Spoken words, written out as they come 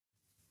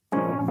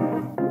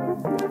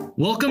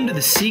Welcome to the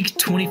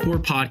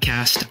SEEK24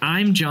 podcast.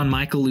 I'm John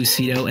Michael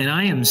Lucido, and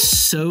I am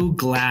so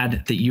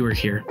glad that you are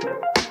here.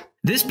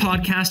 This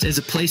podcast is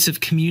a place of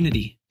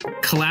community,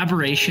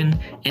 collaboration,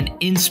 and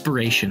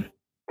inspiration,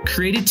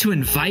 created to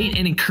invite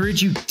and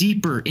encourage you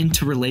deeper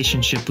into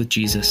relationship with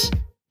Jesus.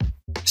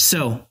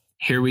 So,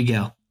 here we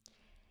go.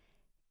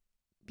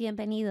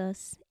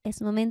 Bienvenidos.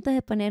 Es momento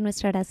de poner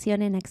nuestra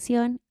oración en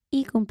acción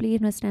y cumplir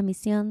nuestra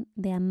misión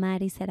de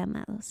amar y ser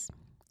amados.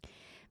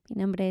 Mi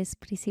nombre es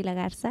Priscila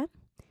Garza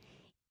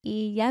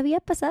y ya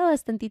había pasado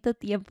bastantito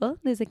tiempo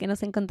desde que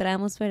nos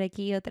encontramos por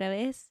aquí otra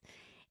vez.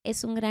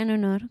 Es un gran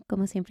honor,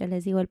 como siempre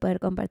les digo, el poder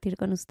compartir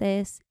con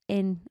ustedes,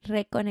 en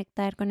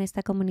reconectar con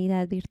esta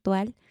comunidad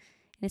virtual,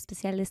 en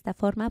especial de esta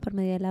forma, por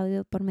medio del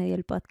audio, por medio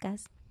del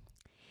podcast.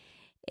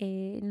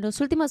 En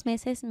los últimos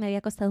meses me había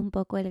costado un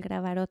poco el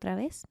grabar otra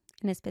vez,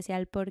 en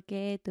especial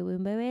porque tuve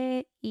un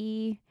bebé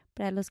y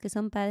para los que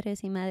son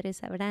padres y madres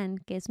sabrán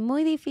que es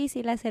muy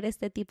difícil hacer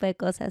este tipo de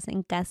cosas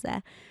en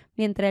casa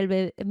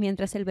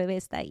mientras el bebé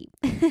está ahí.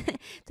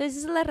 Entonces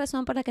esa es la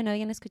razón por la que no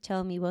habían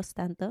escuchado mi voz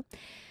tanto.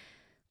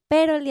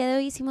 Pero el día de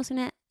hoy hicimos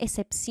una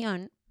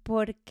excepción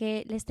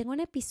porque les tengo un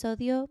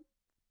episodio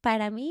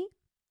para mí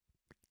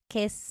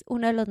que es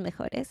uno de los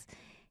mejores.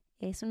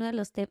 Es uno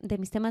de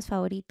mis temas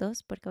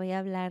favoritos porque voy a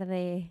hablar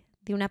de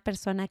una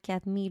persona que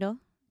admiro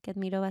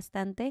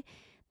bastante,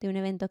 de un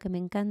evento que me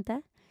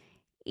encanta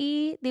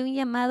y de un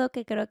llamado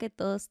que creo que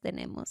todos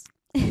tenemos.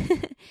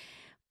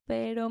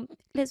 Pero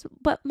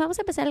vamos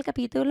a empezar el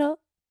capítulo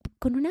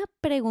con una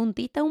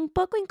preguntita un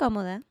poco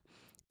incómoda,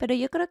 pero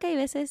yo creo que hay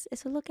veces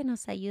eso es lo que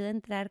nos ayuda a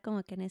entrar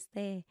como que en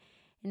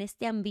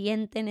este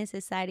ambiente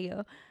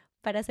necesario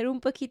para ser un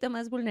poquito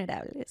más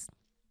vulnerables.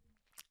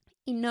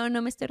 Y no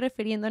me estoy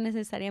refiriendo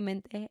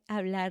necesariamente a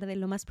hablar de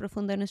lo más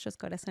profundo de nuestros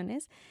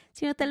corazones,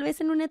 sino tal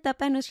vez en una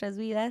etapa de nuestras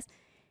vidas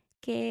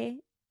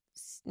que,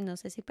 no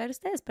sé si para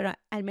ustedes, pero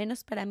al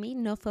menos para mí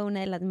no fue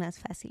una de las más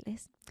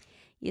fáciles.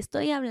 Y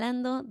estoy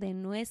hablando de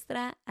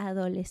nuestra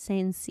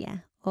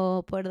adolescencia,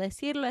 o por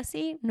decirlo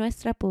así,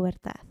 nuestra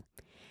pubertad.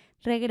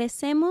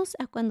 Regresemos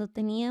a cuando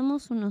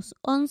teníamos unos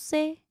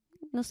 11,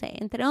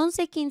 entre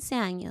 11 y 15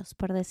 años,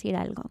 por decir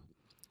algo.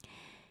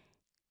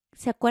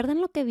 ¿Se acuerdan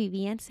lo que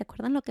vivían? ¿Se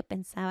acuerdan lo que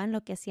pensaban,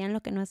 lo que hacían,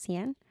 lo que no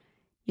hacían?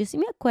 Yo sí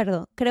me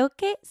acuerdo. Creo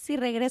que si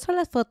regreso a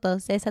las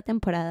fotos de esa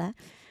temporada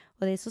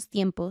o de esos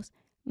tiempos,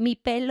 mi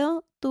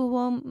pelo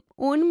tuvo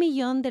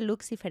 1,000,000 de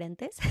looks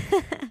diferentes.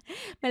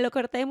 Me lo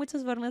corté de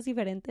muchas formas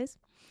diferentes.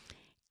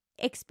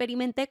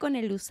 Experimenté con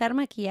el usar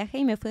maquillaje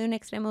y me fui de un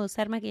extremo de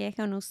usar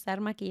maquillaje a no usar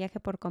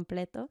maquillaje por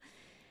completo.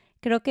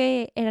 Creo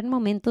que eran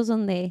momentos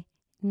donde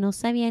no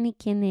sabía ni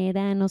quién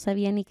era, no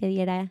sabía ni qué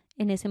día era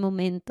en ese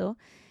momento.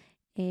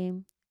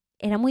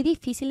 Era muy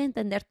difícil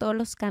entender todos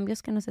los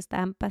cambios que nos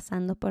estaban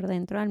pasando por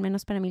dentro, al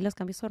menos para mí los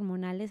cambios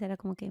hormonales, era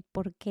como que,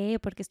 ¿por qué?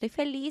 Porque estoy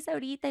feliz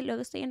ahorita y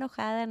luego estoy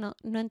enojada,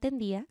 no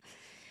entendía.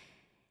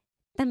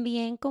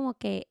 También como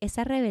que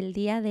esa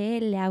rebeldía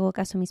de le hago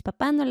caso a mis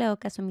papás, no le hago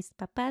caso a mis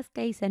papás,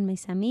 ¿qué dicen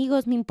mis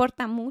amigos? Me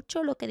importa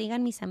mucho lo que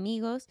digan mis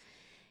amigos.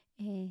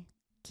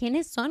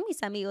 ¿Quiénes son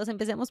mis amigos?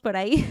 Empecemos por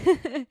ahí.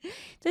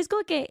 Entonces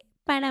como que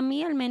para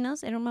mí al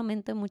menos era un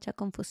momento de mucha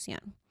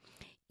confusión.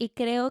 Y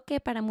creo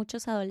que para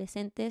muchos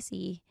adolescentes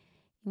y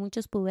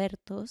muchos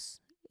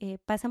pubertos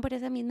pasan por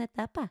esa misma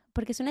etapa,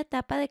 porque es una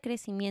etapa de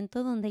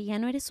crecimiento donde ya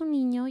no eres un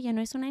niño, ya no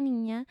eres una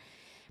niña,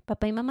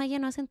 papá y mamá ya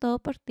no hacen todo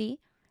por ti,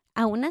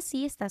 aún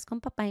así estás con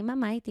papá y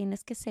mamá y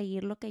tienes que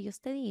seguir lo que ellos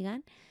te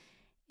digan,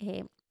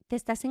 te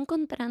estás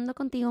encontrando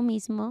contigo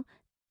mismo,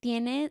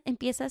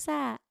 empiezas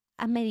a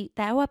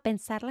meditar o a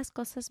pensar las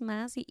cosas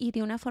más y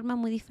de una forma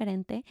muy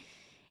diferente.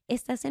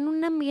 Estás en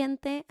un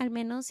ambiente, al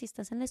menos si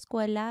estás en la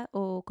escuela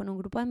o con un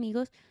grupo de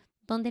amigos,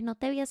 donde no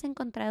te habías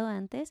encontrado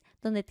antes,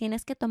 donde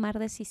tienes que tomar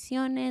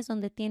decisiones,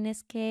 donde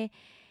tienes que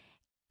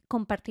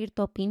compartir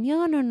tu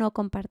opinión o no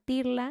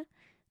compartirla,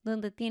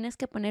 donde tienes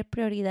que poner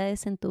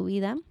prioridades en tu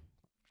vida.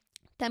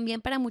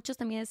 También para muchos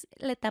también es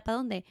la etapa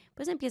donde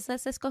pues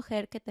empiezas a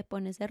escoger qué te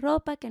pones de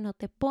ropa, qué no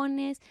te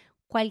pones,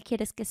 cuál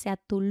quieres que sea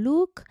tu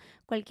look,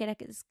 cualquiera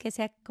que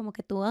sea como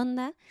que tu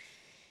onda.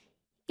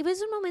 Y pues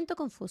es un momento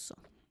confuso.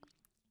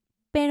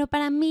 Pero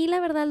para mí, la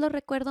verdad, lo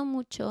recuerdo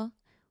mucho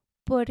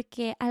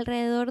porque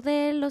alrededor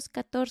de los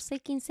 14 y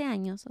 15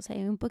 años, o sea,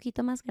 un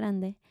poquito más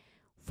grande,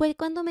 fue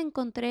cuando me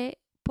encontré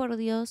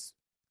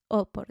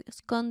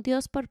con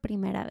Dios por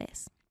primera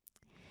vez.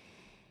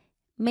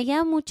 Me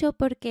llama mucho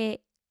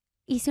porque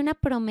hice una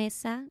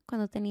promesa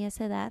cuando tenía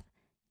esa edad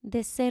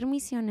de ser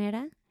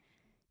misionera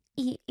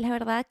y la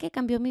verdad que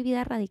cambió mi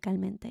vida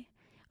radicalmente.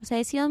 O sea,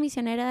 he sido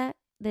misionera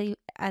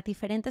a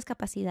diferentes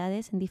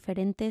capacidades, en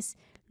diferentes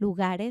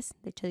lugares,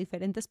 de hecho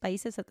diferentes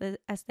países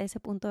hasta ese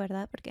punto,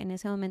 ¿verdad? Porque en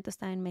ese momento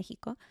estaba en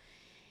México.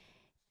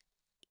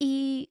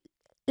 Y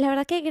la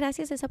verdad que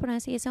gracias a esa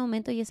promesa y ese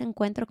momento y ese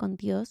encuentro con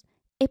Dios,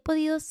 he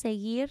podido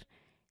seguir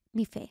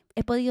mi fe,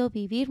 he podido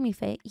vivir mi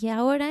fe y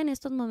ahora en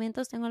estos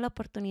momentos tengo la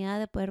oportunidad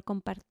de poder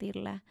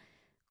compartirla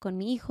con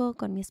mi hijo,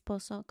 con mi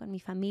esposo, con mi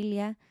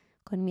familia,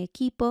 con mi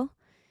equipo,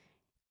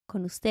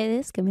 con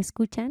ustedes que me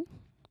escuchan.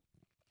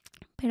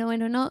 Pero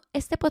bueno, no,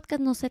 este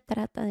podcast no se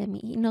trata de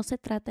mí, no se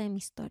trata de mi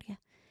historia.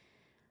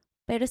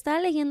 Pero estaba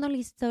leyendo la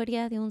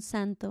historia de un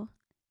santo,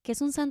 que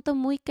es un santo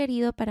muy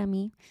querido para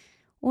mí.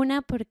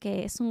 Una,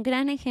 porque es un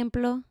gran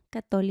ejemplo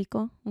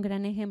católico, un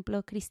gran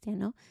ejemplo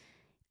cristiano.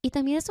 Y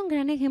también es un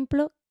gran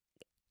ejemplo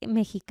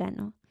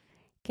mexicano,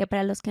 que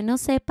para los que no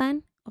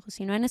sepan, o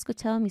si no han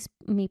escuchado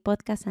mi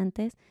podcast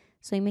antes,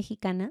 soy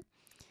mexicana.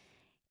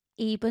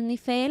 Y pues mi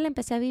fe la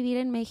empecé a vivir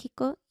en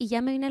México y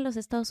ya me vine a los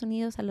Estados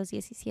Unidos a los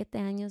 17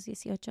 años,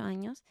 18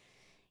 años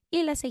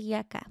y la seguí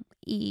acá.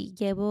 Y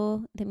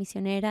llevo de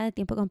misionera de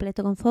tiempo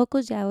completo con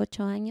Focus ya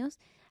 8 años.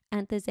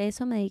 Antes de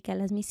eso me dediqué a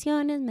las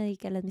misiones,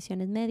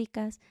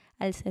 médicas,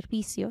 al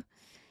servicio,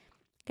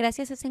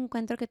 gracias a ese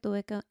encuentro que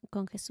tuve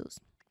con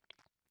Jesús.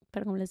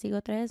 Pero como les digo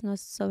otra vez, no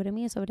es sobre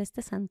mí, es sobre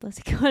este santo,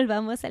 así que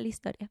volvamos a la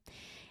historia.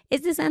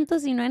 Este santo,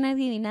 si no han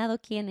adivinado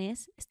quién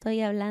es,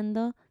 estoy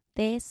hablando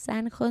de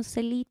San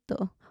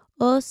Joselito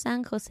o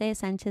San José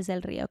Sánchez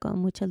del Río, como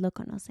muchos lo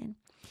conocen.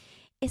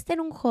 Este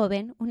era un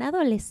joven, un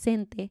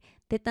adolescente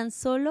de tan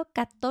solo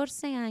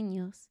 14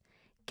 años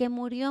que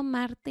murió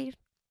mártir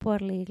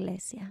por la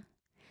Iglesia.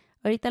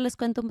 Ahorita les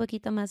cuento un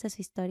poquito más de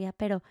su historia,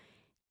 pero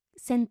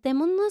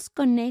sentémonos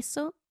con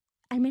eso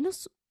al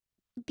menos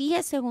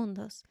 10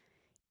 segundos.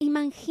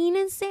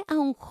 Imagínense a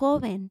un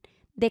joven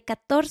de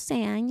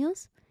 14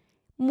 años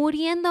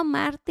muriendo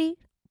mártir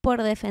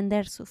por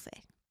defender su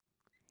fe.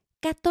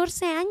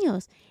 14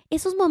 años.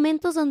 Esos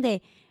momentos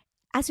donde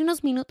hace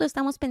unos minutos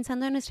estamos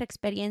pensando en nuestra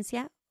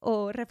experiencia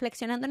o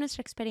reflexionando en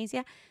nuestra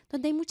experiencia,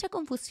 donde hay mucha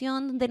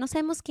confusión, donde no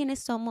sabemos quiénes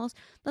somos,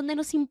 donde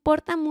nos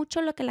importa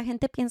mucho lo que la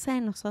gente piensa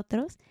de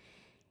nosotros.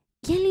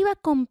 Y él iba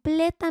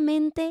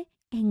completamente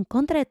en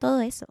contra de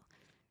todo eso.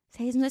 O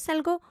sea, no es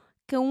algo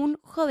que un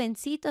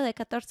jovencito de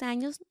 14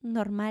 años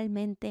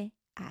normalmente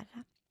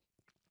haga.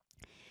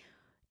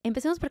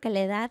 Empecemos porque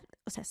la edad,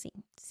 o sea, sí,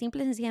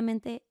 simple y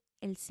sencillamente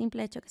el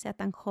simple hecho que sea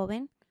tan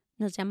joven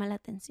nos llama la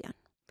atención.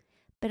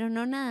 Pero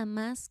no nada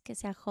más que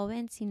sea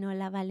joven, sino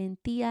la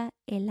valentía,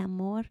 el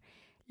amor,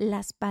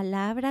 las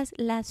palabras,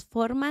 la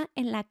forma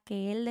en la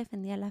que él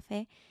defendía la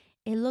fe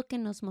es lo que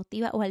nos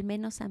motiva, o al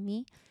menos a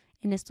mí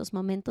en estos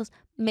momentos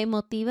me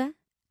motiva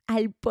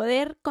al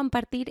poder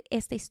compartir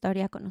esta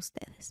historia con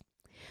ustedes.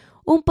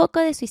 Un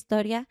poco de su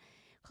historia.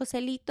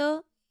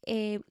 Joselito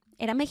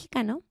era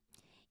mexicano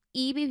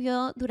y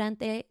vivió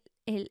durante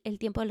el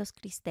tiempo de los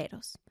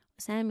cristeros,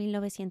 o sea, en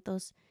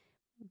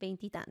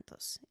 1920 y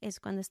tantos es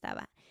cuando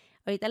estaba.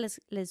 Ahorita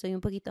les doy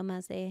un poquito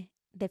más de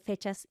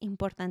fechas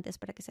importantes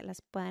para que se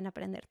las puedan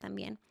aprender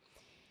también.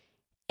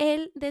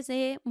 Él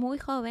desde muy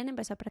joven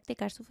empezó a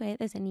practicar su fe,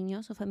 desde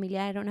niño. Su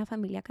familia era una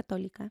familia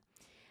católica,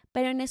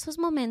 pero en esos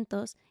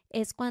momentos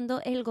es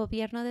cuando el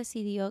gobierno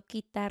decidió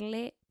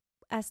quitarle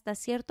hasta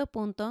cierto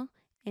punto,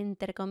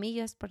 entre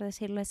comillas, por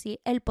decirlo así,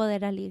 el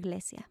poder a la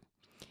Iglesia.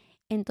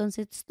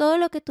 Entonces, todo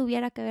lo que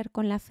tuviera que ver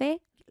con la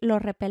fe lo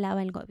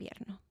repelaba el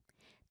gobierno.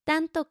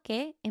 Tanto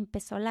que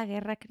empezó la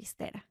guerra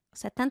cristera. O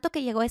sea, tanto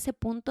que llegó a ese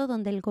punto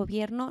donde el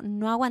gobierno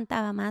no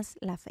aguantaba más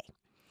la fe.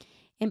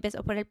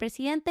 Empezó por el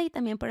presidente y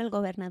también por el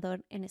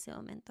gobernador en ese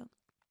momento.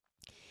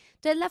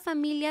 Entonces, la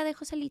familia de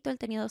Joselito, él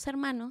tenía 2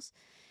 hermanos.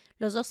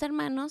 Los 2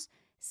 hermanos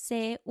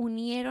se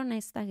unieron a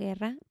esta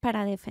guerra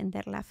para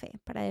defender la fe,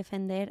 para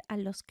defender a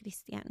los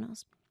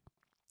cristianos.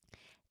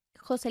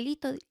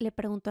 Joselito le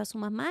preguntó a su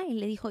mamá y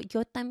le dijo,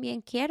 yo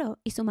también quiero.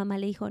 Y su mamá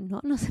le dijo,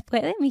 no se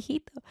puede,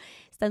 mijito.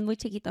 Estás muy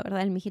chiquito,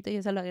 ¿verdad? El mijito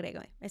yo se lo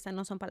agrego. Esas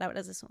no son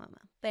palabras de su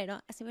mamá,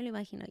 pero así me lo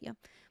imagino yo.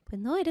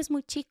 Pues no, eres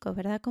muy chico,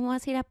 ¿verdad? ¿Cómo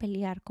vas a ir a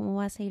pelear? ¿Cómo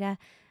vas a ir a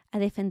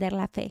defender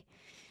la fe?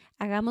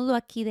 Hagámoslo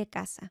aquí de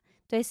casa.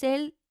 Entonces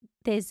él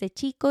desde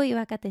chico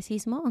iba a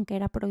catecismo, aunque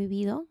era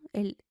prohibido.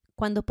 Él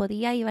cuando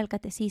podía iba al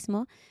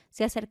catecismo,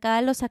 se acercaba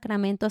a los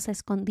sacramentos a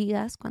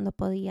escondidas cuando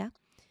podía.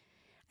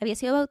 Había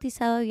sido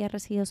bautizado, había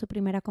recibido su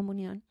primera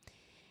comunión.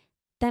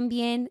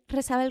 También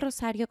rezaba el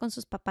rosario con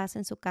sus papás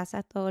en su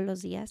casa todos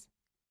los días.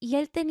 Y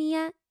él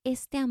tenía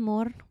este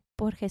amor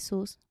por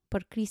Jesús,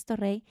 por Cristo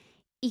Rey,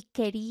 y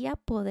quería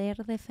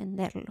poder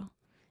defenderlo.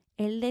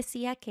 Él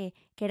decía que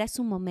era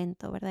su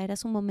momento, ¿verdad? Era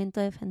su momento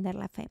de defender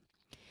la fe.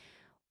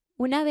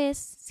 Una vez,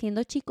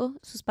 siendo chico,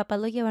 sus papás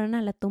lo llevaron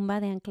a la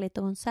tumba de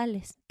Ancleto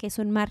González, que es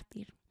un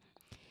mártir.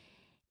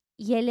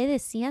 Y él le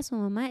decía a su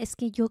mamá, es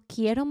que yo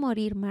quiero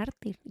morir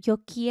mártir, yo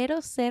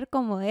quiero ser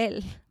como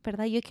él,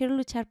 ¿verdad? Yo quiero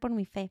luchar por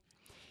mi fe.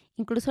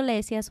 Incluso le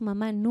decía a su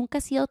mamá, nunca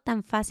ha sido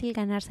tan fácil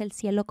ganarse el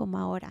cielo como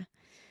ahora,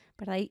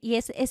 ¿verdad? Y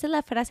esa es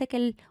la frase que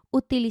él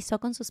utilizó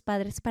con sus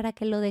padres para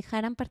que lo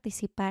dejaran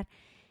participar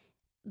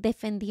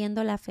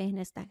defendiendo la fe en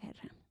esta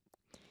guerra.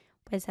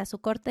 Pues a su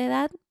corta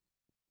edad,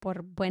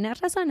 por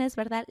buenas razones,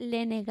 ¿verdad?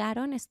 Le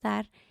negaron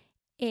estar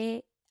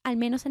al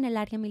menos en el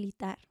área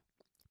militar,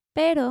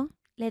 pero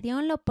le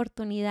dieron la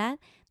oportunidad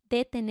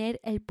de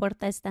tener el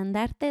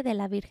portaestandarte de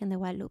la Virgen de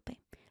Guadalupe,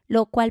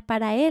 lo cual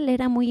para él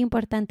era muy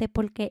importante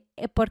porque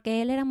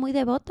él era muy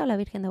devoto a la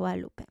Virgen de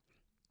Guadalupe.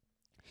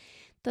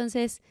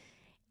 Entonces,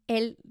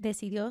 él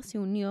decidió, se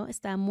unió,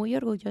 estaba muy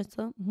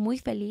orgulloso, muy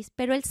feliz,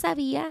 pero él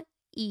sabía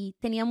y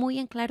tenía muy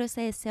en claro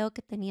ese deseo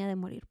que tenía de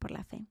morir por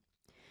la fe.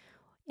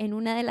 en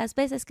una de las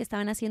veces que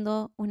estaban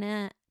haciendo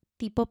una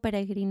tipo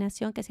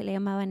peregrinación que se le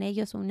llamaban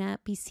ellos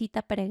una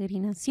visita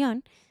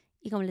peregrinación,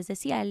 y como les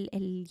decía,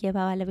 él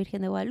llevaba a la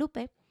Virgen de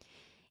Guadalupe,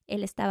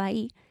 él estaba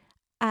ahí,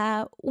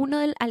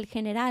 al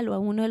general o a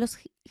uno de los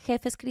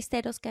jefes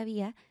cristeros que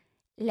había,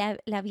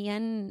 le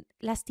habían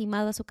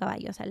lastimado a su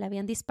caballo, o sea, le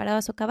habían disparado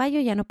a su caballo,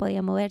 ya no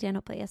podía mover, ya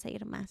no podía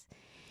seguir más.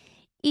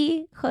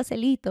 Y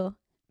Joselito,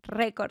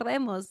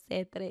 recordemos, de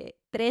entre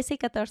 13 y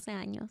 14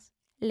 años,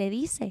 le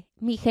dice: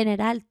 mi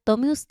general,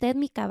 tome usted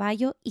mi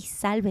caballo y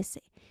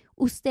sálvese.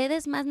 Usted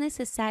es más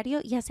necesario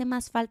y hace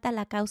más falta a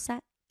la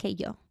causa que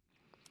yo.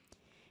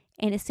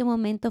 En este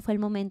momento fue el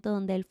momento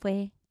donde él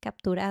fue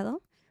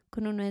capturado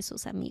con uno de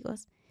sus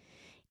amigos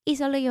y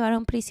se lo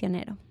llevaron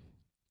prisionero.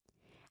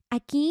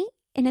 Aquí,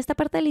 en esta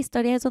parte de la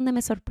historia, es donde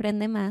me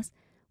sorprende más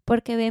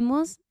porque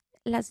vemos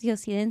las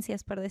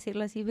diosidencias, por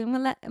decirlo así.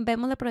 Vemos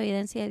la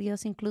providencia de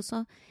Dios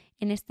incluso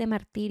en este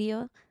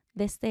martirio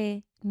de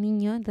este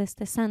niño, de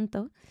este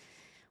santo,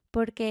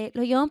 porque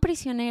lo llevan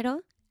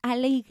prisionero a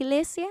la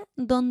iglesia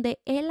donde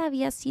él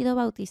había sido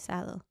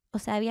bautizado. O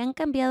sea, habían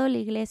cambiado la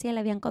iglesia y la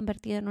habían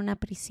convertido en una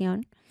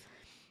prisión.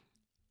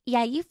 Y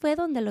ahí fue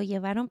donde lo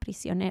llevaron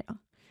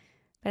prisionero.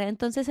 ¿Verdad?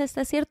 Entonces,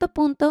 hasta cierto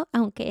punto,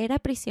 aunque era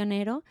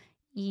prisionero,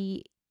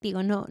 y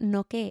digo,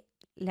 no que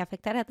le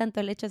afectara tanto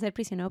el hecho de ser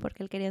prisionero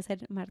porque él quería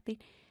ser mártir,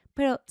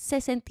 pero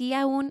se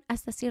sentía aún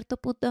hasta cierto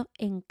punto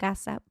en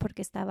casa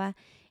porque estaba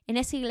en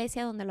esa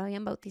iglesia donde lo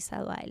habían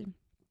bautizado a él.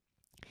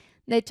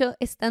 De hecho,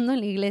 estando en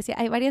la iglesia,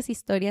 hay varias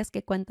historias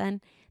que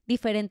cuentan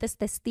diferentes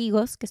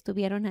testigos que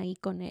estuvieron ahí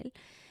con él.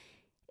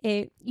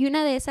 Y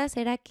una de esas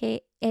era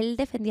que él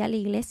defendía a la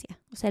iglesia.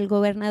 O sea, el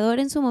gobernador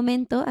en su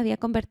momento había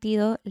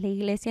convertido la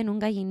iglesia en un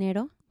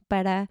gallinero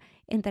para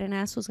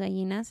entrenar a sus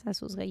gallinas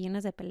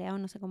de pelea, o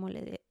no sé cómo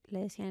le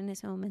decían en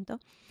ese momento.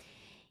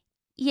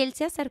 Y él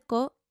se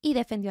acercó y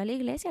defendió a la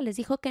iglesia. Les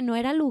dijo que no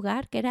era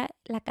lugar, que era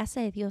la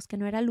casa de Dios, que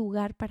no era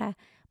lugar para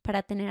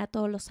tener a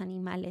todos los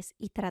animales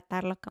y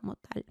tratarlo como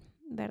tal,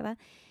 ¿verdad?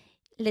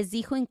 Les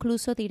dijo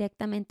incluso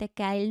directamente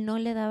que a él no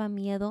le daba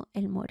miedo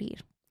el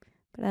morir,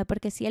 ¿verdad?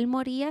 Porque si él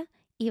moría,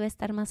 iba a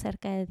estar más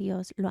cerca de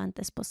Dios lo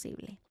antes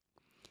posible.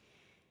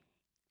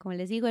 Como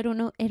les digo,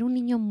 era un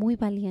niño muy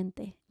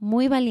valiente,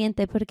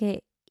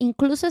 porque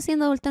incluso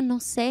siendo adulto no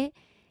sé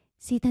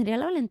si tendría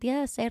la valentía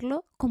de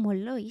hacerlo como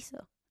él lo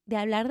hizo, de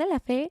hablar de la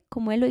fe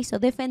como él lo hizo,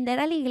 defender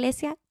a la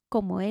iglesia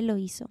como él lo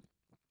hizo.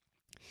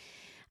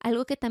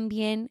 Algo que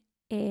también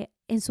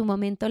en su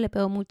momento le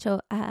pegó mucho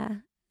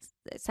a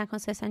San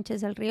José Sánchez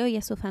del Río y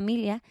a su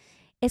familia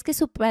es que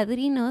su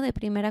padrino de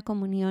primera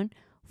comunión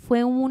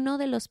fue uno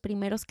de los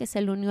primeros que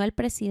se le unió al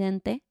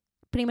presidente.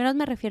 Primero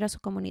me refiero a su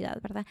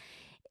comunidad, ¿verdad?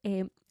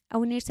 A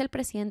unirse al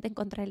presidente en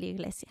contra de la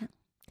iglesia.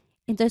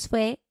 Entonces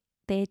fue,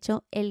 de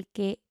hecho, el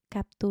que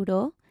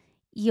capturó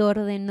y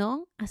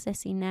ordenó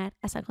asesinar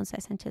a San José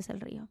Sánchez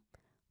del Río.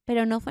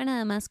 Pero no fue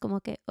nada más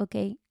como que,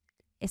 ok,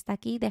 está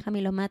aquí, déjame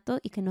y lo mato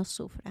y que no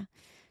sufra.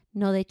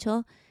 No, de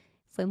hecho,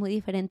 fue muy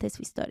diferente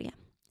su historia.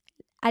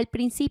 Al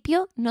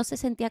principio no se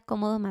sentía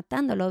cómodo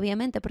matándolo,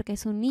 obviamente, porque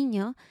es un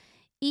niño.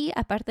 Y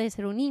aparte de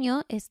ser un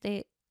niño,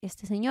 este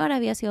señor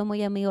había sido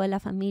muy amigo de la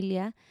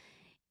familia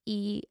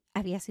y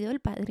había sido el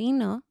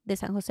padrino de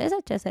San José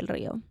Sánchez del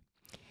Río.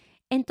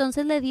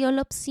 Entonces le dio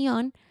la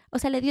opción, o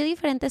sea, le dio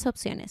diferentes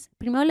opciones.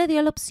 Primero le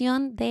dio la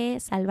opción de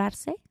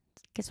salvarse,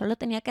 que solo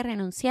tenía que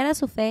renunciar a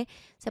su fe,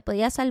 se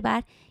podía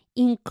salvar.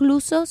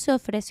 Incluso se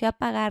ofreció a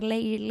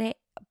pagarle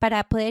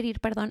para poder ir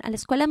a la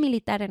escuela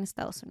militar en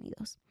Estados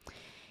Unidos.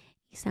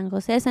 Y San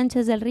José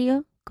Sánchez del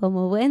Río,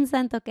 como buen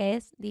santo que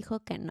es, dijo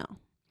que no.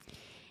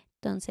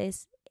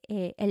 Entonces,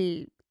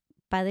 el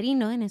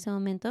padrino en ese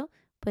momento,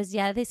 pues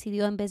ya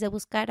decidió, en vez de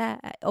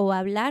buscar o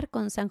hablar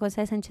con San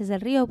José Sánchez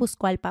del Río,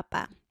 buscó al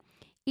papá.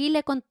 Y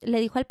le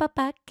dijo al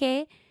papá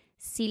que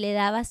si le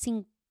daba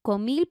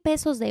 5,000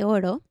 pesos de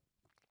oro,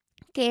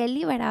 que él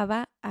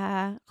liberaba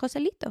a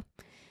Joselito.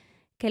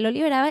 Que lo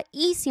liberaba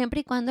y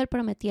siempre y cuando él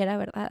prometiera,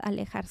 ¿verdad?,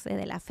 alejarse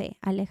de la fe,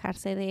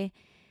 alejarse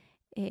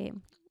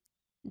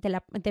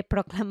de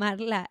proclamar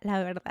la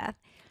verdad.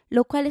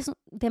 Lo cual es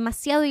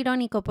demasiado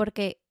irónico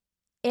porque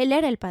él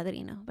era el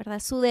padrino, ¿verdad?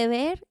 Su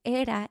deber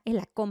era el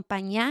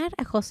acompañar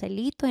a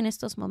Joselito en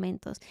estos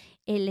momentos,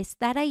 el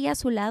estar ahí a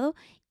su lado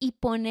y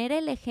poner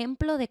el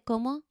ejemplo de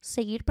cómo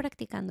seguir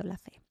practicando la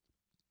fe.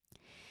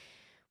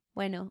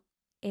 Bueno,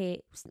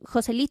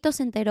 Joselito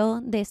se enteró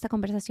de esta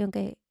conversación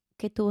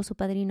que tuvo su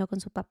padrino con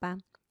su papá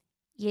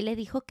y él le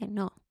dijo que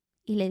no.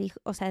 Y le dijo,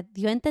 o sea,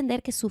 dio a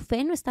entender que su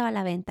fe no estaba a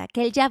la venta,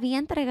 que él ya había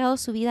entregado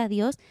su vida a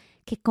Dios,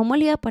 que cómo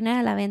le iba a poner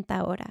a la venta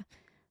ahora,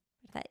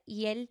 ¿verdad?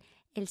 Y él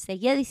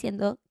seguía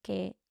diciendo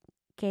que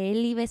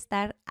él iba a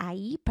estar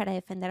ahí para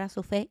defender a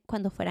su fe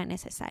cuando fuera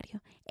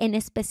necesario, en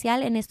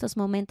especial en estos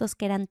momentos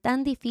que eran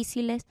tan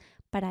difíciles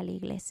para la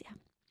iglesia.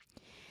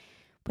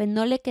 Pues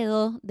no le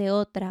quedó de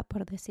otra,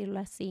 por decirlo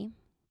así,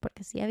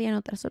 porque sí habían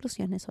otras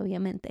soluciones,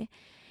 obviamente,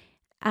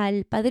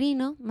 al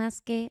padrino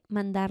más que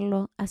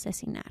mandarlo a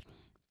asesinar.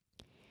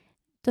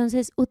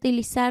 Entonces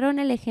utilizaron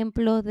el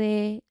ejemplo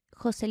de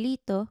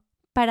Joselito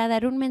para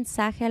dar un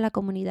mensaje a la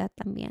comunidad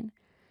también.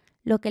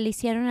 lo que le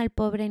hicieron al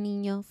pobre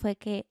niño fue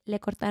que le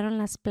cortaron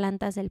las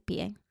plantas del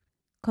pie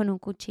con un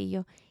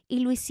cuchillo y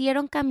lo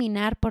hicieron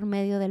caminar por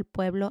medio del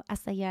pueblo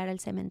hasta llegar al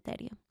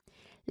cementerio.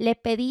 Le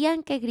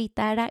pedían que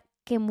gritara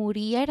que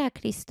muriera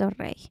Cristo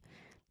Rey.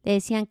 Le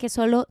decían que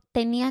solo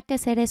tenía que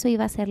hacer eso y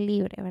iba a ser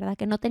libre, ¿verdad?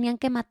 Que no tenían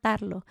que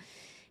matarlo.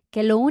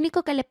 Que lo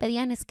único que le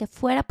pedían es que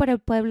fuera por el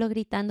pueblo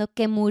gritando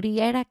que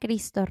muriera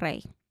Cristo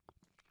Rey.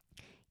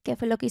 ¿Qué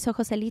fue lo que hizo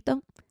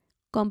Joselito?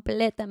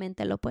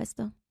 Completamente lo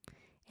opuesto.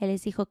 Él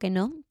les dijo que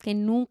no, que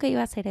nunca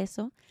iba a hacer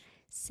eso.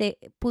 Se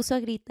puso a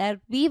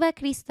gritar, ¡viva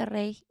Cristo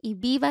Rey y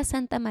viva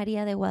Santa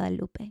María de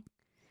Guadalupe!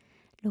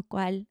 Lo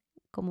cual,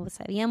 como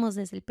sabíamos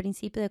desde el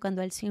principio de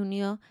cuando él se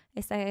unió a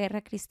esta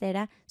guerra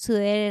cristera, su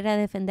deber era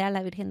defender a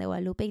la Virgen de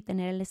Guadalupe y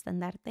tener el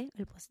estandarte,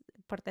 el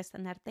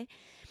portaestandarte.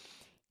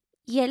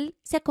 Y él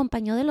se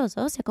acompañó de los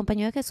dos, se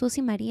acompañó de Jesús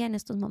y María en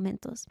estos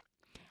momentos.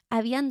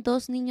 Habían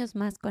 2 niños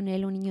más con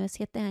él, un niño de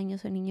 7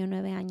 años y un niño de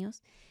 9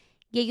 años.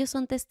 Y ellos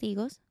son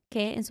testigos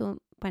que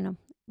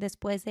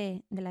después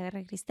de la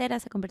guerra cristera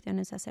se convirtieron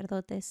en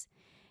sacerdotes,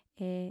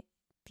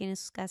 tienen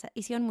sus casas,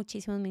 hicieron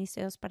muchísimos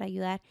ministerios para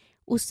ayudar,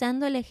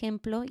 usando el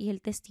ejemplo y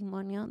el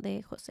testimonio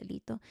de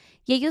Joselito.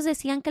 Y ellos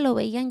decían que lo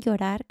veían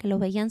llorar, que lo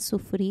veían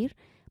sufrir,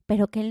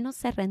 pero que él no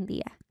se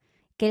rendía,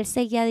 que él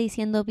seguía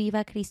diciendo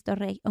viva Cristo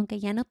Rey, aunque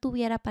ya no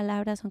tuviera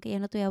palabras, aunque ya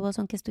no tuviera voz,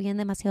 aunque estuviera en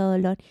demasiado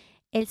dolor,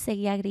 él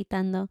seguía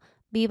gritando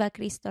viva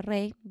Cristo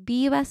Rey,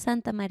 viva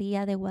Santa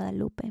María de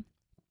Guadalupe.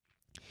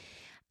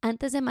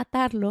 Antes de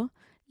matarlo,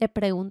 le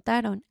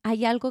preguntaron,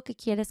 ¿hay algo que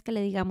quieres que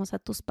le digamos a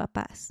tus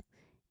papás?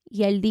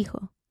 Y él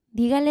dijo,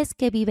 dígales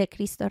que vive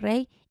Cristo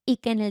Rey y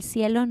que en el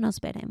cielo nos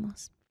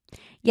veremos.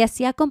 Y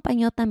así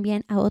acompañó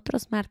también a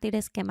otros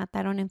mártires que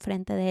mataron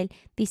enfrente de él,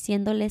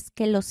 diciéndoles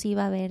que los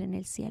iba a ver en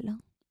el cielo.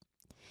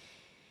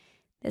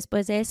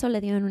 Después de eso le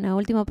dieron una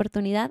última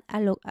oportunidad a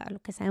lo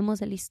que sabemos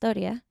de la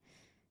historia,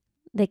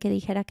 de que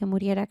dijera que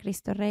muriera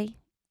Cristo Rey,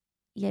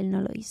 y él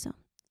no lo hizo.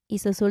 Y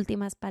sus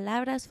últimas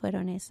palabras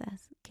fueron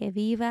esas, que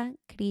viva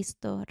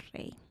Cristo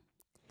Rey.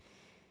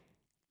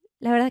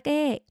 La verdad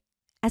que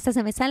hasta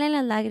se me salen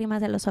las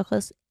lágrimas de los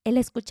ojos el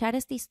escuchar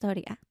esta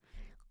historia.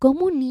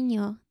 Cómo un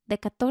niño de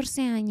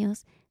 14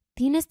 años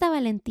tiene esta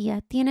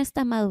valentía, tiene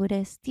esta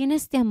madurez, tiene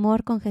este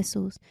amor con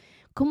Jesús.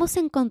 Cómo se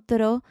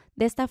encontró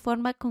de esta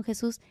forma con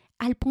Jesús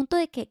al punto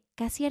de que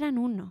casi eran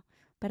uno,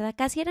 ¿verdad?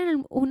 Casi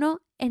eran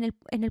uno en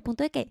el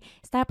punto de que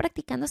estaba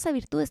practicando esa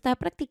virtud, estaba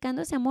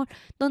practicando ese amor,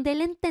 donde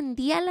él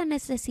entendía la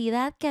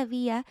necesidad que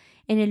había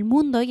en el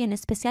mundo y en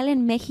especial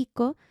en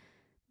México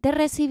de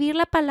recibir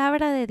la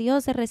palabra de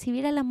Dios, de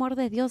recibir el amor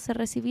de Dios, de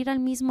recibir al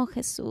mismo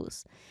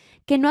Jesús,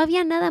 que no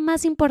había nada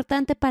más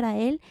importante para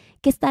él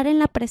que estar en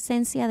la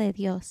presencia de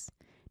Dios.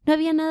 No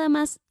había nada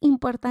más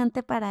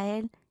importante para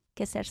él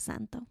que ser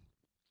santo.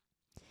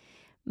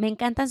 Me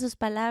encantan sus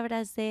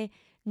palabras de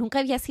nunca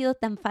había sido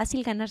tan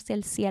fácil ganarse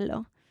el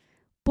cielo,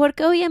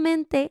 porque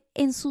obviamente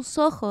en sus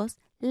ojos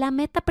la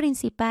meta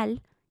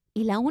principal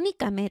y la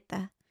única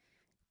meta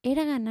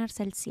era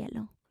ganarse el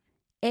cielo.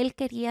 Él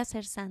quería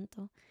ser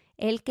santo.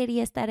 Él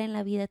quería estar en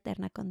la vida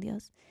eterna con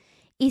Dios.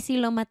 Y si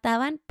lo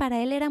mataban,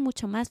 para él era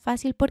mucho más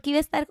fácil porque iba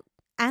a estar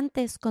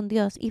antes con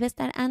Dios, iba a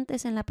estar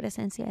antes en la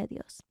presencia de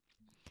Dios.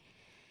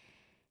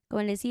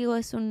 Como les digo,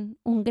 es un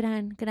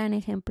gran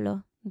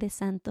ejemplo de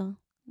santo,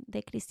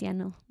 de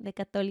cristiano, de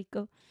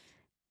católico,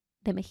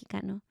 de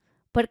mexicano.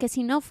 Porque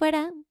si no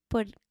fuera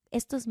por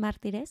estos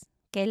mártires,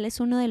 que él es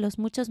uno de los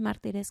muchos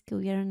mártires que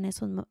hubieron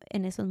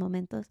en esos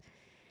momentos,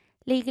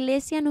 la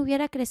iglesia no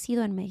hubiera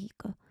crecido en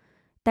México.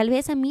 Tal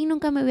vez a mí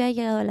nunca me hubiera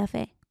llegado la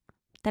fe.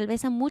 Tal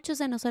vez a muchos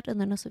de nosotros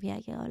no nos hubiera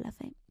llegado la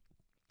fe.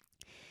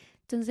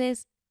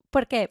 Entonces,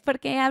 ¿por qué? ¿Por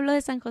qué hablo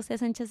de San José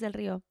Sánchez del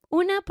Río?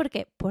 Una, ¿por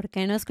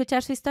qué no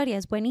escuchar su historia?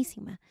 Es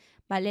buenísima.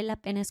 Vale la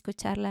pena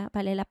escucharla,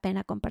 vale la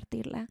pena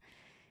compartirla.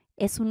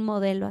 Es un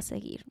modelo a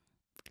seguir.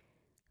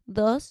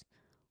 2,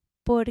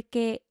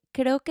 porque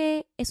creo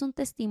que es un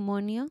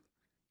testimonio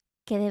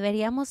que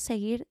deberíamos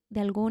seguir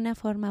de alguna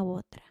forma u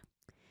otra.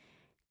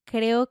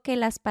 Creo que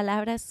las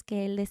palabras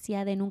que él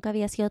decía de nunca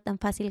había sido tan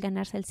fácil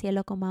ganarse el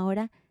cielo como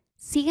ahora,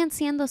 siguen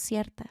siendo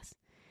ciertas.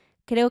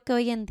 Creo que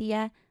hoy en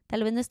día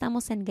tal vez no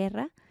estamos en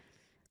guerra,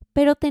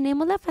 pero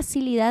tenemos la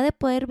facilidad de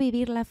poder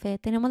vivir la fe,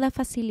 tenemos la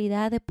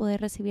facilidad de poder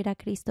recibir a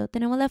Cristo,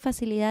 tenemos la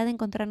facilidad de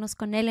encontrarnos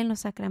con Él en los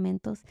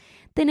sacramentos,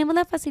 tenemos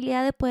la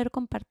facilidad de poder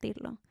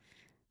compartirlo,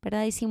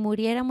 ¿verdad? Y si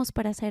muriéramos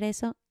para hacer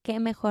eso, qué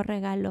mejor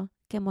regalo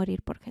que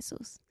morir por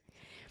Jesús.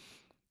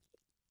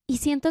 Y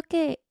siento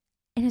que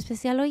en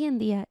especial hoy en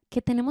día,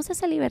 que tenemos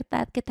esa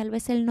libertad que tal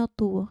vez él no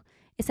tuvo,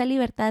 esa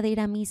libertad de ir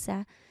a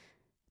misa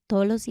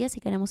todos los días si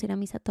queremos ir a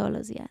misa todos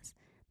los días,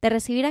 de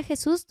recibir a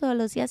Jesús todos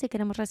los días si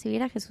queremos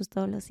recibir a Jesús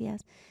todos los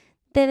días,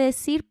 de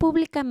decir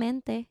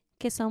públicamente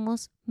que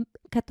somos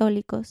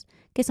católicos,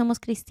 que somos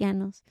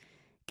cristianos,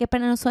 que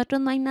para nosotros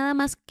no hay nada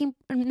más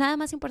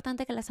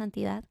importante que la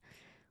santidad.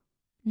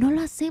 No lo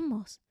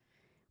hacemos,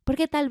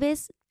 porque tal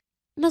vez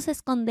nos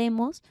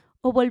escondemos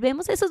o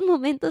volvemos a esos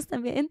momentos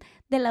también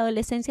de la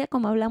adolescencia,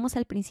 como hablamos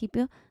al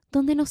principio,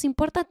 donde nos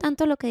importa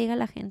tanto lo que diga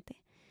la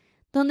gente,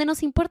 donde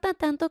nos importa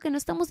tanto que no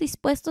estamos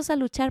dispuestos a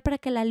luchar para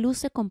que la luz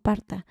se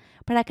comparta,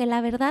 para que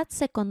la verdad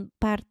se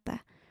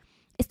comparta.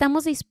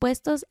 Estamos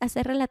dispuestos a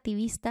ser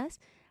relativistas,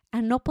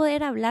 a no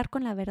poder hablar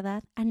con la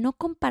verdad, a no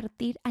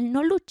compartir, al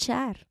no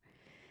luchar,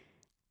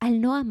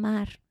 al no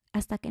amar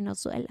hasta que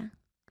nos duela.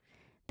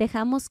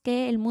 Dejamos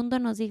que el mundo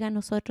nos diga a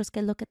nosotros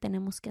qué es lo que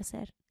tenemos que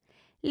hacer.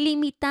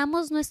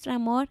 Limitamos nuestro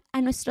amor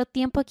a nuestro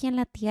tiempo aquí en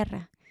la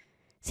tierra.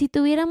 Si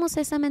tuviéramos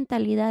esa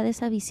mentalidad,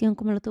 esa visión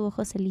como lo tuvo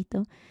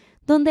Joselito,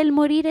 donde el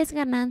morir es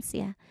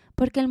ganancia,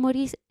 porque el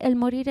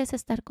morir es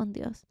estar con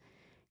Dios.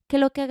 Que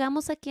lo que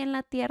hagamos aquí en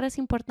la tierra es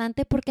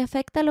importante porque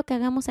afecta lo que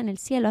hagamos en el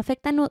cielo,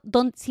 afecta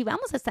si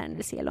vamos a estar en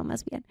el cielo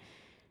más bien.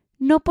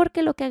 No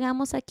porque lo que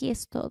hagamos aquí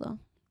es todo.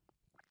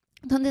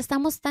 Donde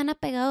estamos tan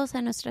apegados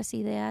a nuestras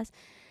ideas,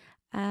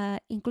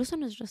 incluso a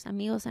nuestros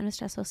amigos, a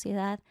nuestra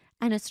sociedad,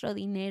 a nuestro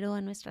dinero,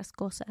 a nuestras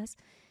cosas,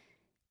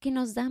 que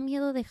nos da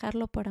miedo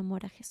dejarlo por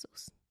amor a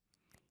Jesús,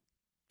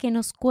 que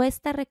nos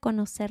cuesta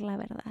reconocer la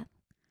verdad.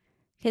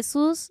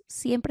 Jesús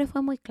siempre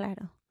fue muy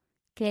claro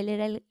que Él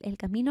era el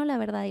camino, la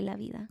verdad y la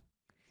vida.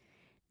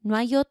 No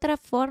hay otra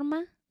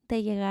forma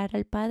de llegar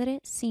al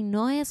Padre si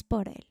no es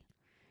por Él.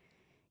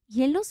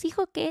 Y Él nos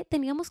dijo que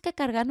teníamos que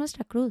cargar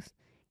nuestra cruz,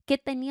 que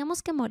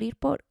teníamos que morir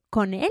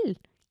con Él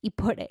y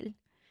por Él,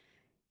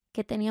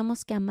 que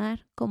teníamos que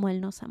amar como Él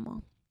nos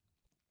amó.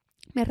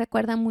 Me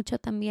recuerda mucho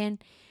también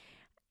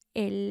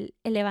el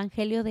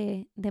Evangelio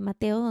de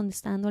Mateo, donde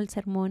está dando el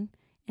sermón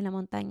en la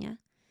montaña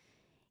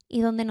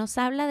y donde nos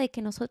habla de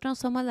que nosotros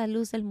somos la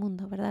luz del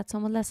mundo, ¿verdad?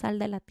 Somos la sal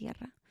de la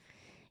tierra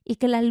y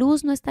que la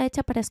luz no está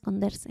hecha para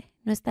esconderse,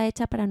 no está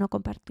hecha para no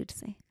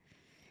compartirse.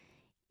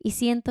 Y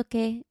siento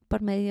que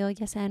por medio,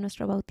 ya sea de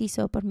nuestro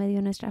bautizo, por medio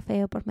de nuestra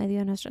fe o por medio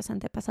de nuestros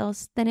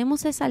antepasados,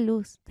 tenemos esa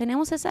luz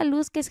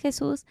que es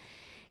Jesús,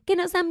 que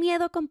nos da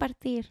miedo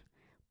compartir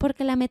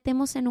porque la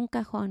metemos en un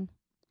cajón.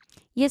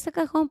 Y ese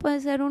cajón puede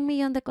ser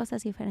 1,000,000 de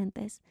cosas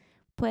diferentes.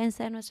 Pueden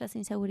ser nuestras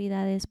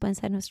inseguridades, pueden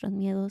ser nuestros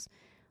miedos,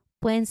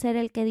 pueden ser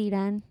el que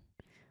dirán,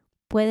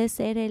 puede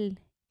ser el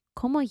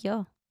como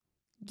yo.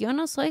 Yo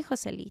no soy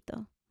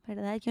Joselito,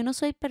 ¿verdad? Yo no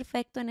soy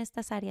perfecto en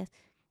estas áreas.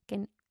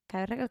 Que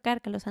cabe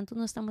recalcar que los santos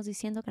no estamos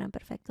diciendo que eran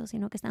perfectos,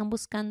 sino que estaban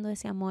buscando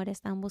ese amor,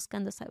 estaban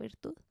buscando esa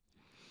virtud.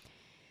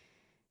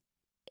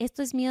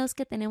 Estos miedos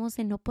que tenemos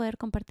de no poder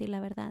compartir la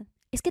verdad.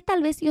 Es que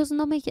tal vez Dios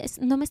no me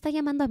está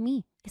llamando a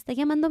mí, está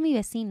llamando a mi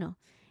vecino,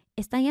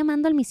 está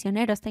llamando al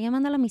misionero, está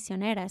llamando a la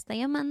misionera, está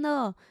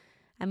llamando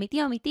a mi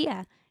tío, a mi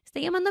tía, está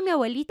llamando a mi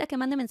abuelita que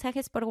mande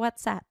mensajes por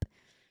WhatsApp.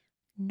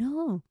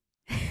 No.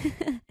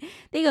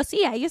 Digo,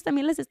 sí, a ellos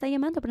también les está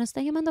llamando, pero nos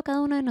está llamando a cada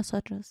uno de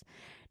nosotros.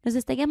 Nos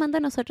está llamando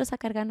a nosotros a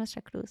cargar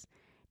nuestra cruz.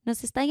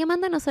 Nos está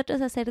llamando a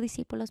nosotros a ser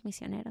discípulos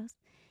misioneros.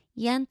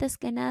 Y antes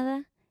que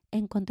nada,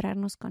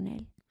 encontrarnos con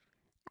Él.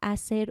 A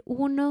ser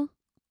uno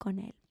con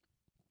Él.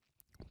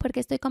 ¿Por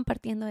qué estoy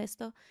compartiendo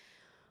esto?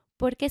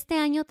 Porque este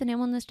año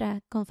tenemos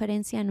nuestra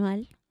conferencia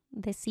anual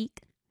de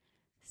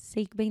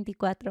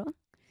SEEK24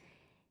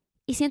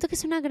 y siento que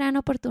es una gran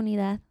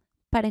oportunidad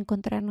para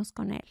encontrarnos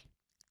con Él,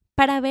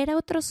 para ver a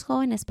otros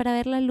jóvenes, para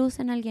ver la luz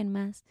en alguien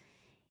más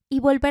y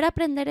volver a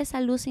aprender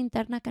esa luz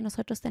interna que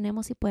nosotros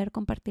tenemos y poder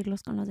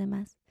compartirlos con los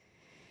demás.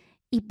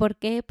 ¿Y por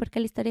qué? ¿Por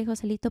qué la historia de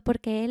Joselito?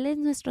 Porque él es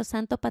nuestro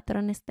santo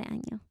patrón este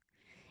año.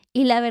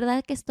 Y la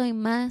verdad que estoy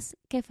más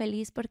que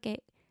feliz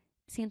porque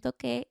siento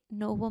que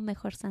no hubo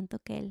mejor santo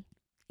que él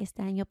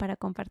este año para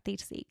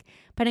compartir SEEK,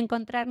 para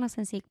encontrarnos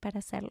en SEEK, para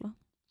hacerlo.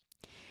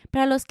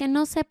 Para los que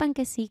no sepan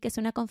que SEEK es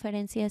una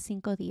conferencia de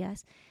 5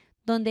 días,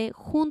 donde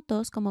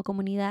juntos como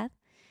comunidad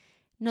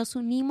nos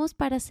unimos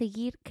para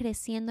seguir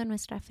creciendo en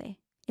nuestra fe.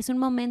 Es un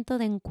momento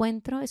de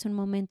encuentro, es un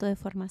momento de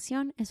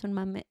formación, es un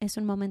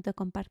momento de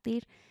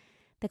compartir,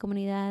 de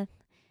comunidad,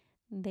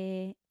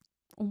 de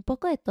un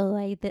poco de todo.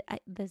 Hay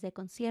desde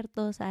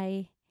conciertos,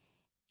 hay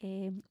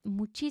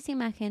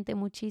muchísima gente,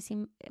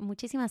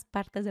 muchísimas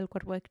partes del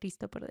cuerpo de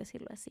Cristo, por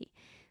decirlo así,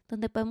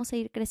 donde podemos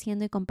seguir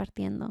creciendo y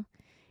compartiendo.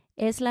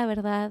 Es la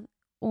verdad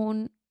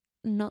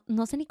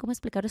no sé ni cómo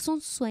explicarlo, es un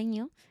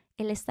sueño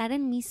el estar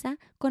en misa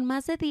con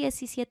más de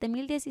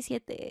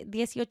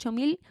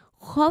 18,000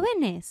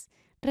 jóvenes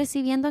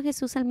recibiendo a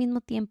Jesús al mismo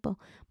tiempo.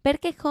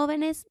 Ver que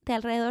jóvenes de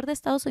alrededor de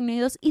Estados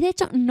Unidos, y de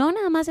hecho no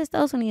nada más de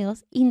Estados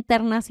Unidos,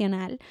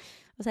 internacional,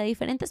 o sea,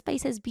 diferentes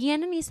países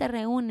vienen y se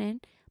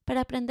reúnen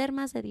para aprender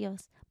más de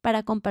Dios,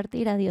 para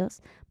compartir a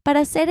Dios,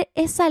 para ser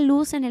esa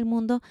luz en el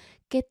mundo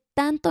que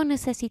tanto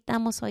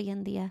necesitamos hoy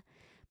en día.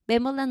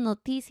 Vemos las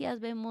noticias,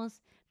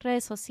 vemos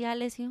redes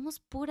sociales y vemos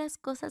puras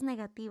cosas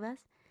negativas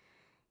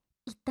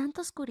y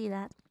tanta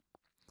oscuridad.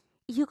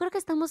 Y yo creo que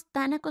estamos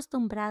tan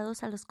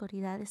acostumbrados a la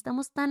oscuridad,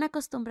 estamos tan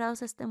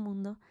acostumbrados a este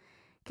mundo,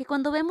 que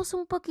cuando vemos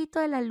un poquito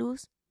de la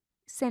luz,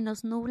 se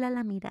nos nubla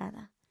la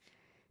mirada.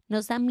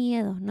 Nos da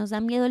miedo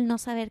el no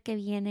saber qué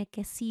viene,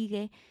 qué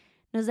sigue.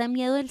 Nos da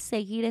miedo el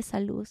seguir esa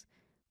luz,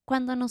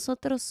 cuando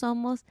nosotros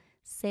somos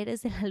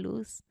seres de la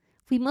luz.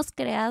 Fuimos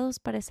creados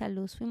para esa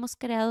luz, fuimos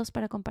creados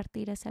para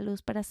compartir esa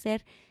luz, para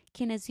ser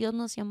quienes Dios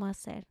nos llamó a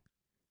ser,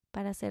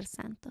 para ser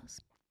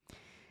santos.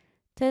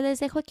 Entonces les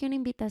dejo aquí una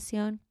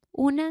invitación.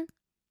 Una,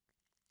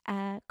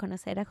 a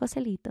conocer a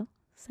Joselito,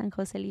 San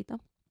Joselito.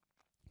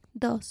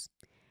 2,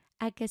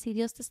 a que si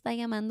Dios te está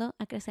llamando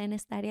a crecer en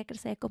esta área, a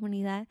crecer de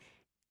comunidad,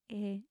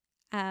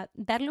 a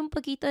darle un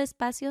poquito de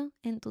espacio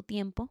en tu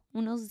tiempo,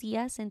 unos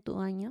días en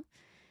tu año,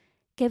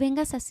 que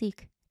vengas a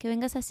SEEK,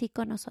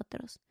 con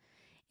nosotros.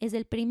 Es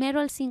del 1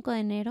 al 5 de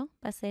enero,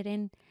 va a ser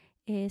en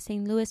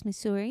St. Louis,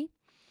 Missouri.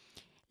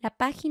 La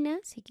página,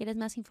 si quieres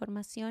más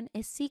información,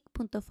 es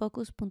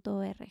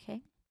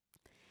SEEK.focus.org.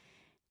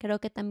 Creo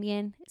que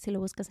también, si lo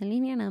buscas en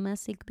línea, nada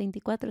más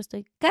SEEK24,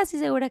 estoy casi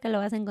segura que lo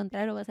vas a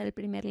encontrar o va a ser el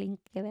primer link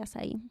que veas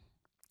ahí.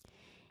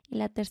 Y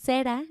la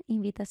tercera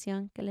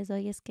invitación que les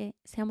doy es que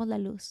seamos la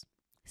luz.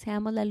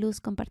 Seamos la luz,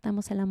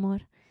 compartamos el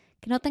amor.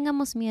 Que no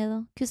tengamos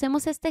miedo, que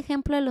usemos este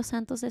ejemplo de los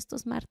santos, de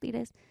estos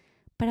mártires,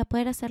 para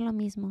poder hacer lo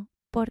mismo.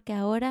 Porque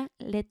ahora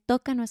le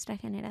toca a nuestra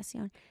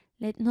generación.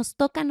 Nos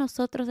toca a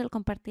nosotros el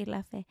compartir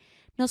la fe.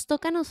 Nos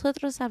toca a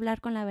nosotros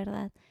hablar con la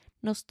verdad.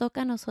 Nos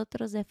toca a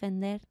nosotros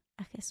defender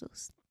a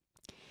Jesús.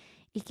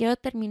 Y quiero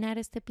terminar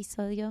este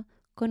episodio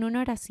con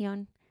una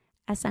oración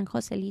a San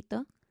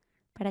Joselito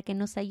para que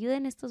nos ayude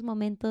en estos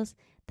momentos,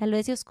 tal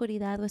vez de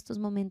oscuridad o estos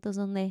momentos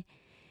donde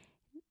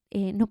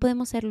no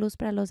podemos ser luz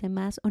para los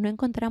demás o no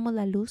encontramos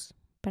la luz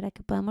para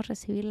que podamos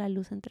recibir la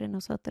luz entre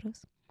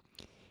nosotros.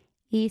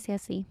 Y dice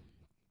así: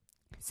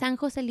 San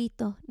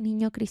Joselito,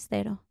 niño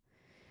cristero,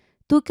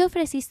 tú que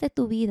ofreciste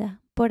tu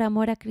vida por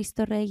amor a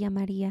Cristo Rey y a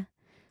María,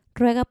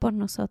 ruega por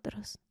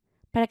nosotros,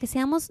 para que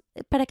sepamos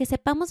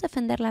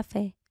defender la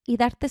fe y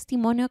dar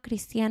testimonio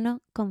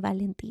cristiano con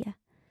valentía.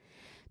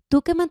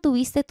 Tú que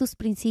mantuviste tus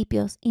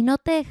principios y no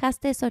te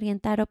dejaste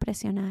desorientar o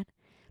presionar,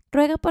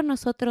 ruega por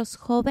nosotros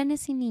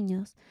jóvenes y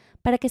niños,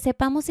 para que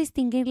sepamos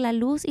distinguir la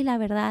luz y la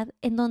verdad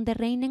en donde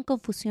reinen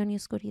confusión y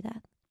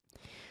oscuridad.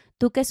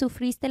 Tú que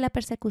sufriste la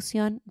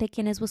persecución de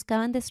quienes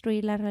buscaban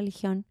destruir la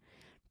religión,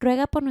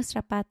 ruega por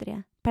nuestra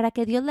patria, para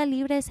que Dios la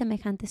libre de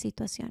semejante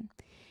situación.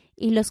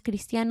 Y los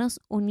cristianos,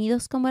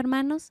 unidos como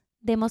hermanos,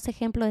 demos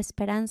ejemplo de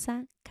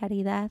esperanza,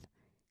 caridad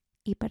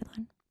y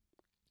perdón.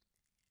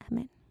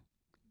 Amén.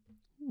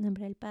 En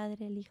nombre del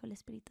Padre, el Hijo y el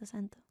Espíritu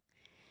Santo.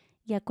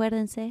 Y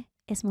acuérdense,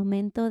 es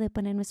momento de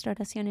poner nuestra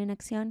oración en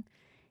acción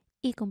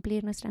y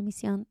cumplir nuestra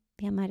misión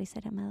de amar y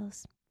ser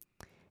amados.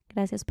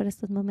 Gracias por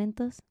estos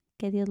momentos.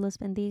 Que Dios los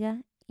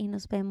bendiga y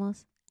nos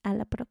vemos a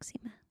la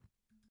próxima.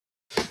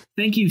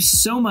 Thank you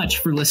so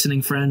much for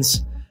listening,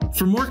 friends.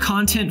 For more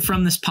content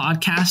from this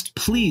podcast,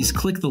 please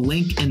click the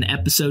link in the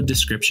episode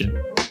description.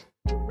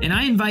 And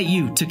I invite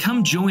you to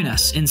come join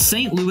us in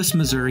St. Louis,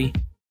 Missouri,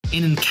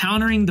 in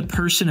encountering the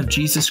person of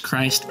Jesus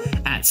Christ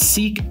at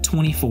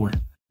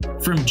SEEK24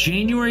 from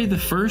January the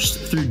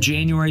 1st through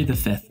January the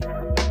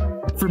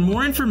 5th. For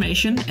more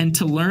information and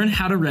to learn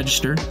how to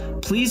register,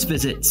 please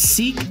visit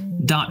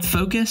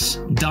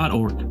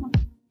SEEK.focus.org.